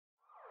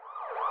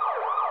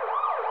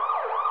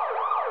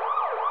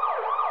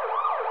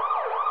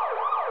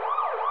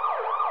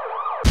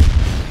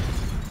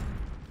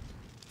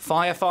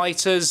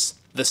Firefighters: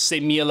 The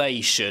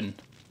Simulation.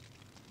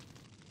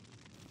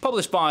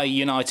 Published by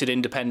United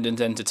Independent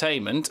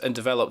Entertainment and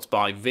developed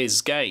by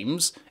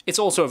VIS-Games, it's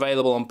also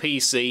available on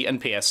PC and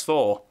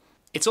PS4.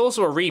 It's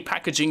also a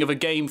repackaging of a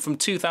game from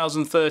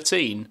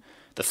 2013,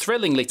 the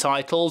thrillingly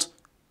titled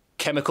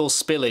Chemical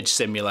Spillage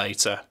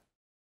Simulator.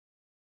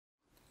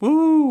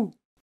 Woo!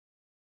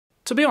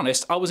 To be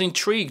honest, I was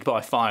intrigued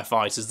by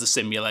Firefighters: The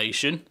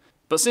Simulation,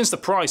 but since the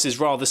price is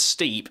rather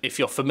steep if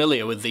you're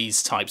familiar with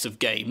these types of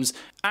games,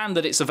 and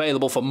that it's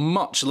available for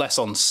much less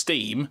on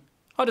Steam,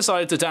 I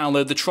decided to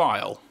download the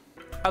trial.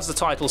 As the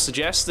title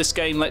suggests, this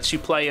game lets you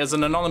play as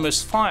an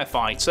anonymous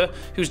firefighter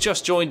who's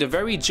just joined a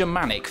very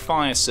Germanic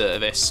fire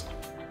service.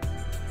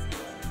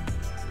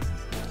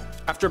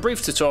 After a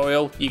brief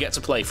tutorial, you get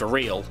to play for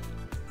real.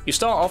 You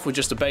start off with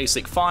just a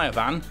basic fire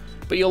van,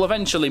 but you'll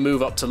eventually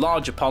move up to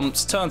larger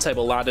pumps,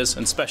 turntable ladders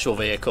and special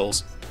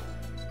vehicles.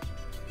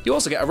 You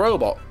also get a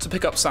robot to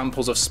pick up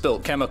samples of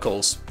spilt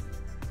chemicals.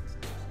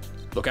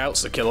 Look out,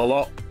 it's a killer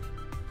lot.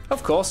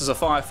 Of course, as a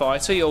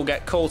firefighter, you'll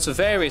get called to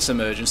various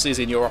emergencies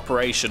in your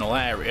operational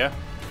area.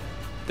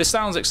 This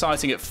sounds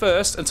exciting at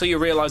first until you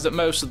realise that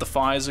most of the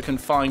fires are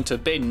confined to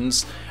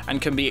bins and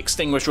can be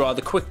extinguished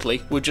rather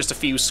quickly with just a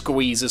few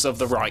squeezes of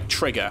the right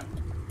trigger.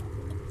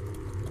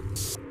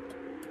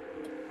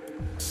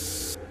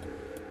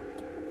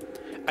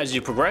 As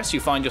you progress, you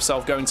find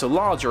yourself going to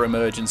larger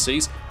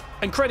emergencies,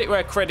 and credit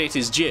where credit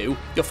is due,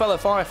 your fellow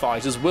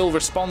firefighters will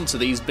respond to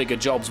these bigger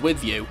jobs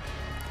with you,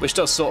 which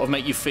does sort of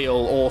make you feel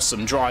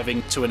awesome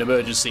driving to an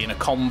emergency in a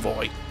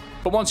convoy.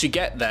 But once you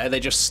get there, they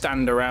just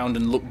stand around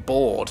and look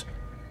bored.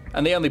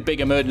 And the only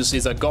big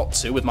emergencies I got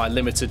to with my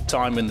limited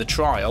time in the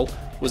trial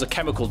was a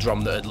chemical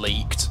drum that had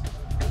leaked.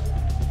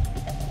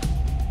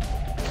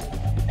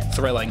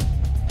 Thrilling.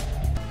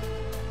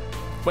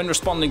 When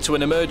responding to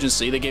an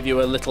emergency, they give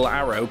you a little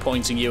arrow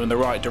pointing you in the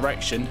right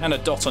direction and a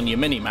dot on your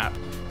minimap,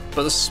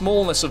 but the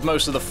smallness of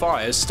most of the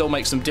fires still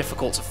makes them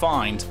difficult to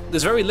find.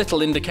 There's very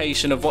little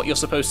indication of what you're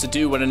supposed to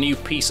do when a new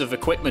piece of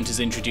equipment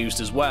is introduced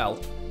as well.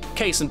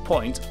 Case in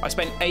point, I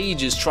spent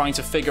ages trying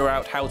to figure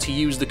out how to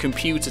use the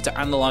computer to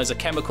analyse a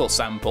chemical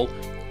sample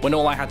when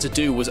all I had to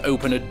do was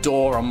open a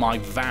door on my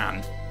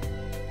van.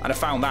 And I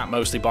found that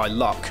mostly by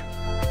luck.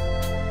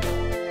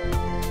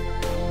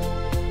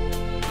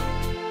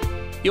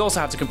 You also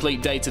have to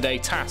complete day-to-day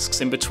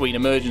tasks in between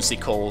emergency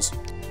calls.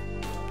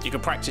 You can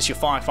practice your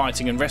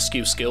firefighting and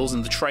rescue skills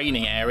in the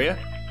training area,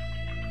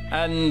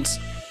 and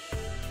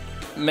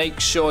make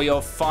sure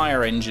your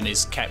fire engine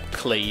is kept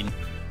clean.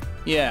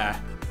 Yeah.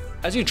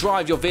 As you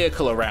drive your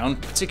vehicle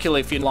around,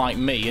 particularly if you're like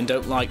me and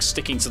don't like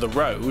sticking to the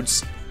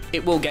roads,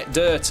 it will get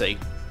dirty.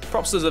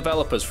 Props to the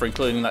developers for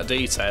including that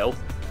detail.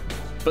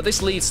 But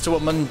this leads to a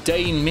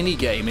mundane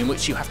minigame in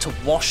which you have to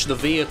wash the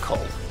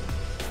vehicle.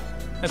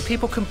 And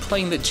people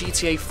complain that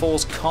GTA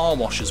 4's car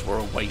washes were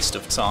a waste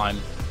of time.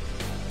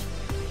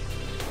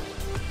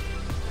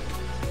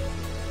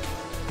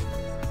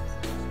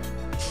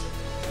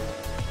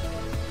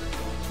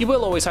 You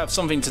will always have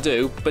something to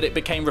do, but it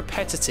became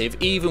repetitive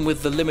even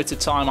with the limited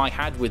time I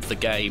had with the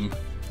game.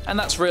 And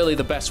that's really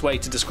the best way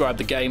to describe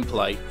the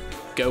gameplay.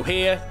 Go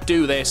here,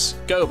 do this,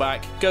 go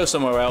back, go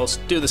somewhere else,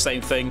 do the same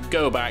thing,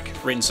 go back,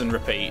 rinse and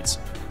repeat.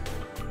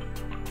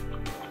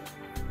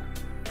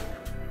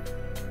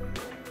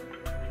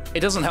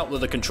 It doesn't help that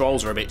the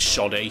controls are a bit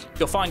shoddy.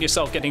 You'll find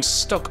yourself getting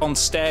stuck on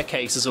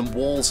staircases and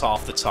walls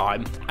half the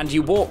time, and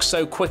you walk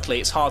so quickly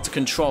it's hard to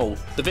control.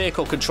 The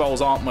vehicle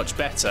controls aren't much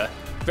better.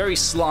 Very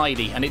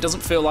slidey, and it doesn't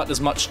feel like there's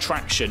much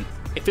traction.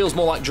 It feels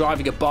more like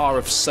driving a bar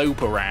of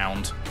soap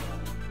around.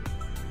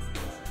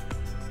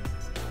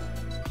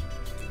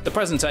 The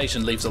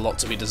presentation leaves a lot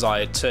to be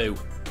desired too.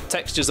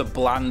 Textures are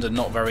bland and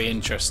not very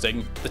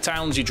interesting. The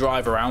towns you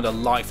drive around are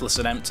lifeless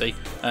and empty,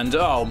 and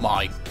oh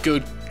my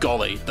good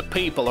golly, the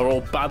people are all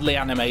badly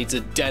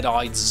animated,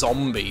 dead-eyed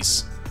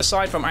zombies.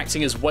 Aside from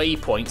acting as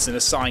waypoints in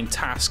assigned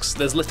tasks,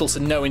 there's little to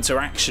no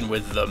interaction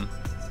with them.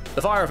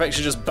 The fire effects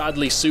are just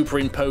badly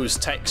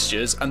superimposed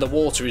textures, and the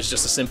water is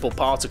just a simple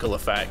particle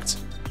effect.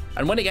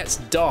 And when it gets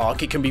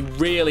dark, it can be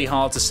really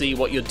hard to see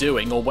what you're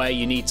doing or where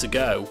you need to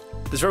go.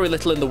 There's very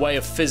little in the way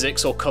of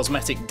physics or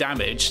cosmetic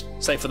damage,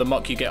 save for the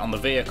muck you get on the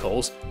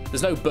vehicles.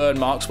 There's no burn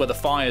marks where the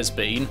fire's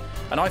been,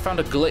 and I found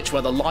a glitch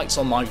where the lights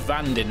on my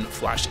van didn't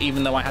flash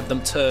even though I had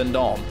them turned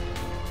on.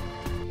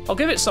 I'll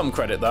give it some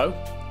credit though.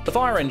 The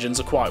fire engines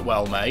are quite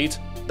well made,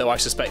 though I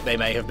suspect they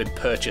may have been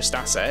purchased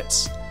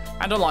assets.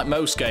 And unlike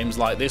most games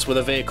like this where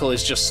the vehicle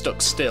is just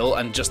stuck still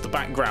and just the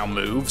background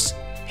moves,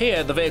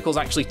 here the vehicles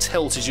actually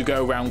tilt as you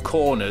go around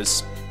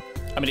corners.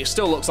 I mean, it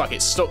still looks like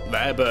it's stuck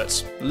there,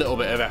 but a little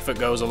bit of effort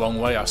goes a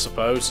long way, I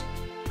suppose.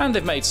 And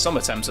they've made some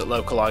attempts at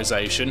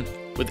localisation,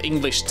 with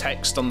English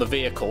text on the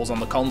vehicles on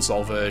the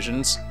console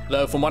versions,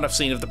 though from what I've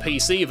seen of the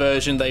PC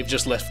version, they've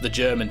just left the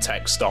German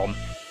text on.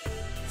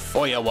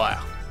 Feuerwehr.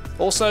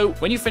 Also,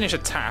 when you finish a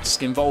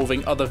task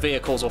involving other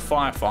vehicles or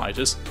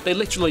firefighters, they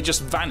literally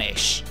just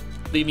vanish,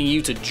 leaving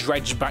you to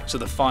dredge back to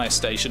the fire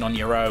station on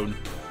your own.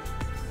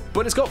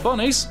 But it's got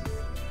bunnies!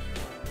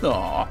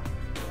 Aww.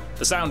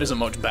 The sound isn't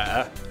much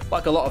better.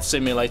 Like a lot of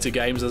simulator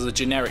games, there's a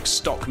generic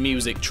stock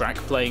music track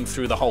playing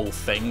through the whole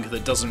thing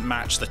that doesn't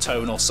match the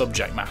tone or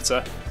subject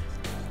matter,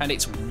 and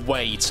it's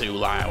way too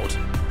loud.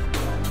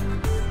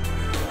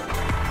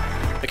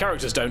 The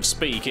characters don't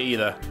speak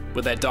either,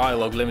 with their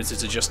dialogue limited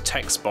to just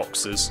text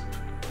boxes.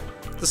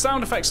 The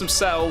sound effects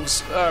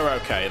themselves are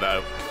okay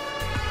though.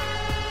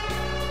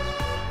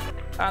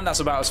 And that's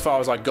about as far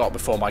as I got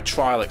before my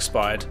trial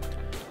expired,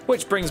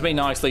 which brings me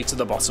nicely to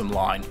the bottom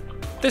line.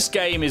 This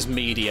game is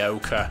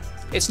mediocre.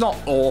 It's not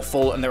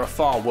awful, and there are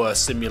far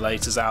worse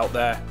simulators out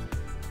there.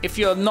 If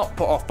you're not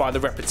put off by the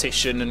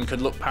repetition and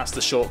can look past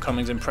the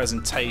shortcomings in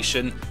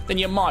presentation, then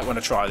you might want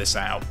to try this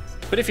out.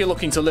 But if you're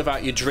looking to live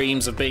out your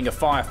dreams of being a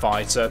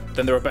firefighter,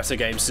 then there are better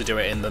games to do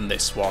it in than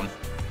this one.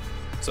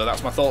 So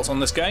that's my thoughts on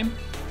this game.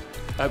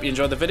 I hope you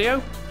enjoyed the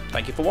video.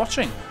 Thank you for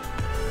watching.